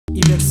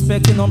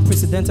expecting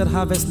unprecedented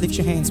harvest, lift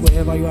your hands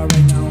wherever you are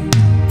right now.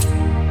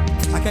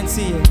 I can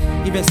see you.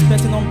 If you're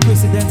expecting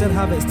unprecedented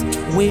harvest,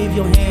 wave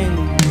your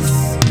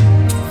hands.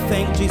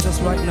 Thank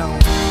Jesus right now.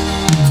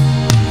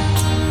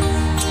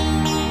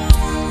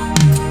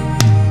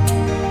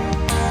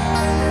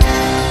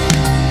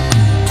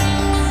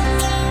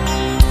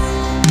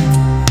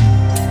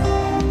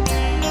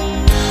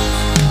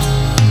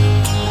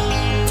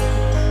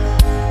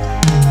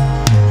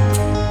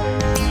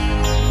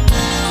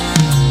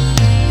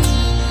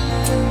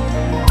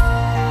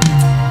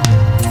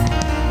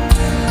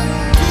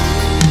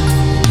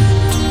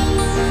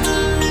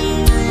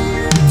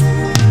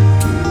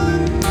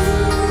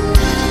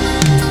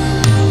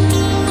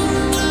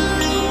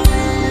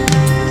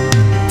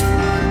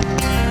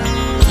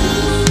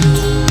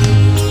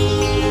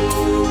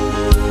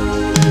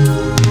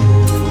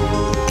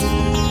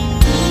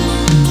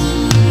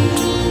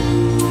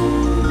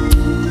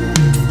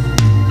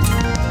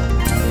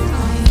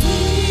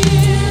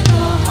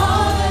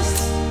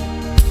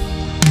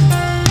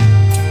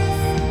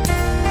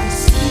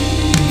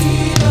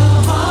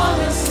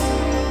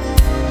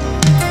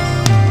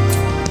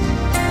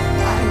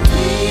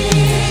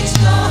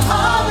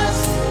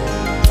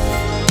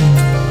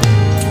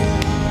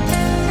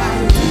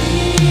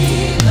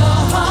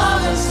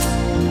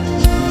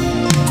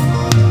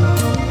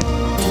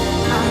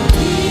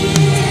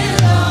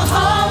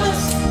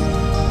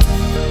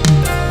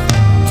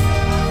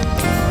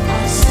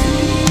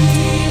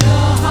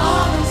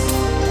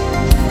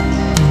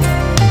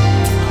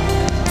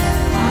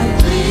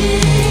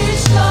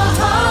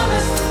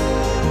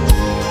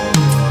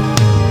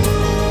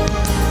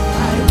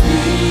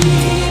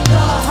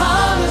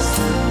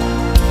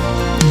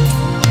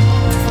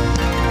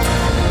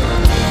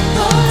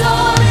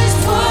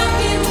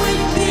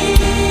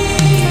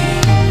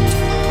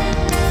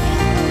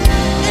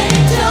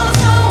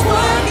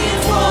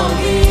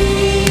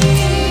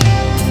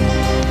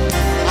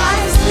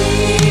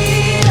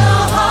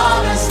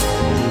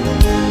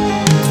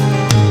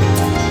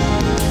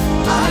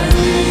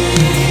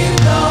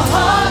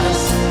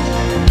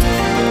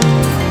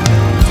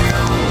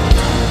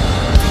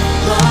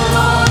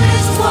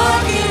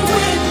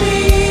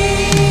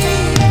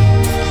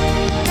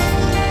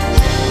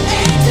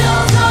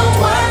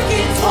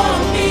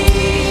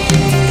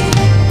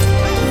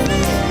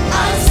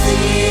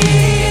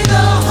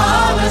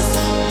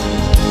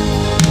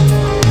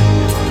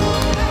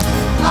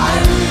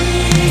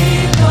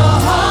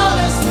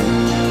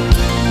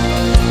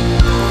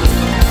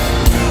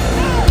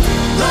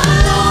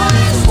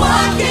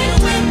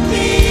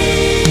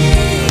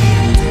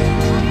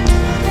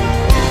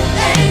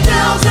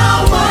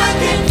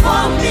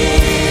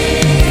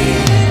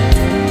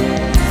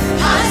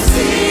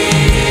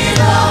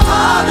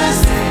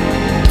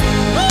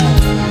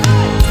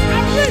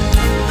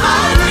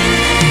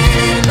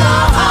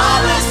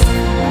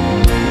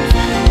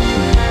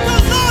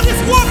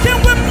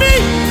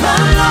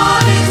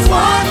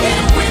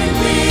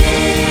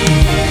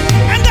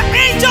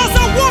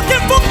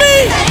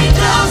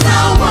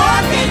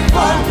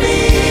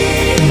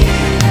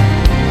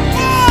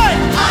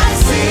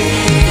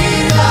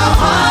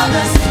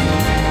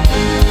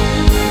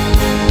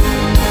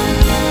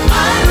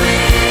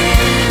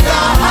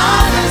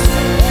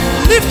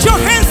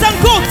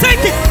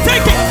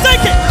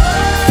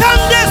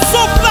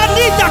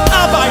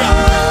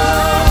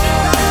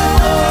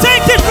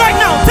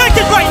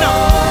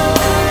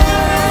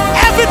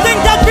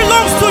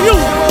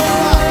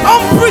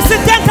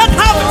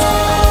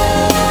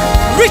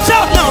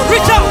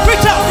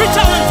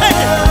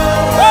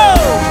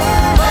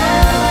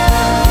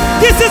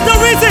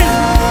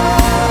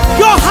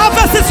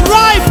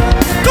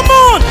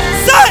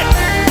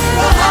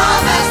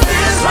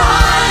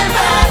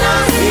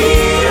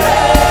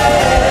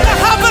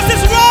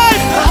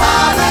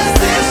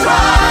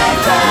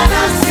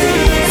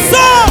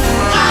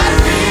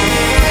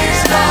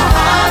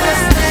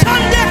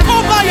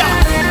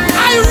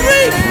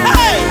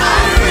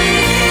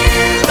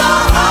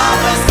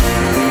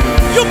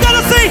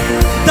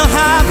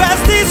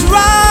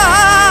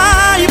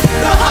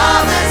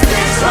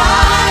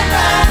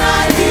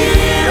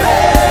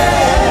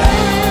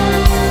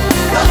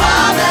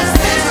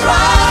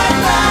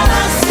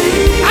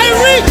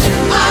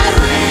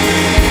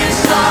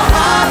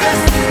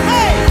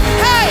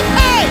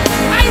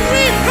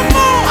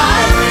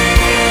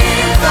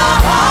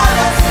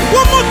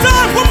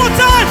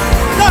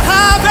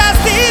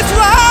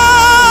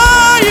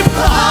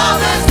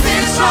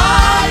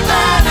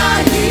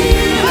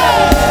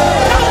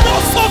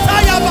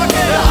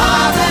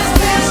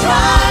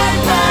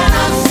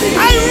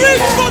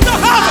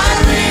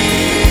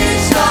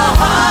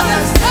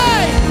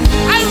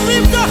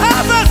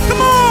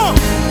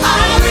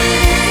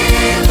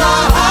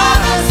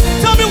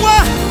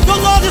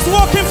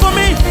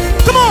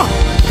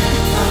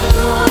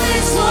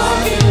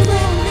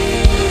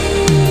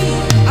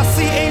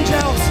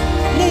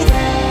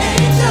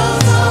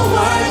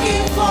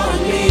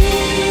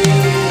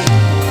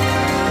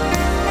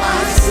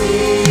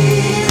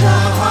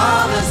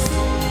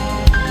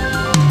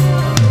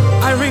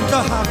 I reap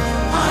the harvest.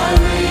 I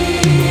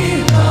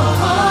reap the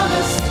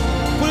harvest.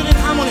 Put it in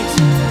harmony.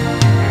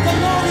 The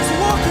Lord is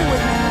walking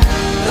with me.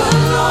 The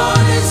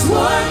Lord is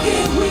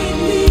working with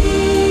me.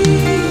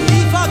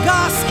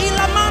 Ivagas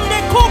ilamande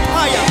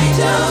kopaya.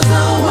 Angels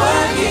are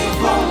working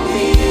for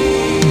me.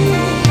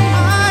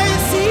 I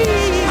see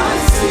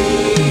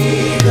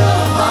the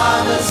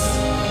harvest.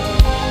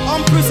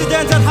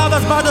 Unprecedented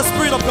harvest by the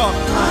Spirit of God.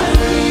 I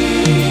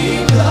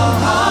reap the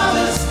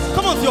harvest.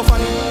 Come on,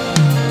 Theophany.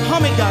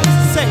 Hum it, guys.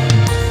 Say.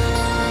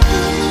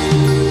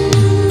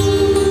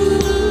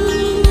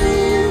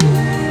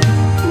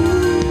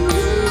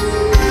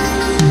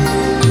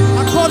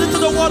 According to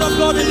the word of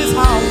God in this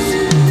house,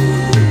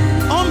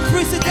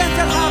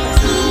 unprecedented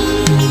harvest.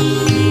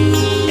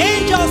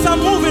 Angels are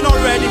moving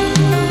already.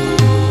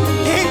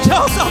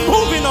 Angels are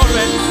moving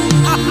already.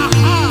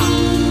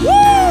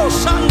 Woo!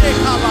 Shande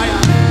Kabaya.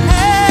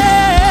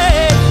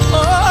 Hey!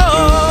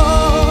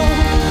 Oh!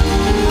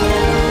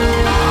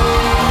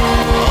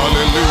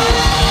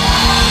 Hallelujah.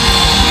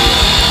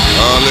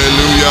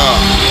 Hallelujah.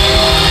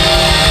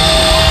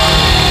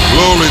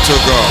 Glory to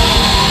God.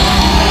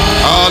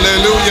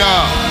 Hallelujah.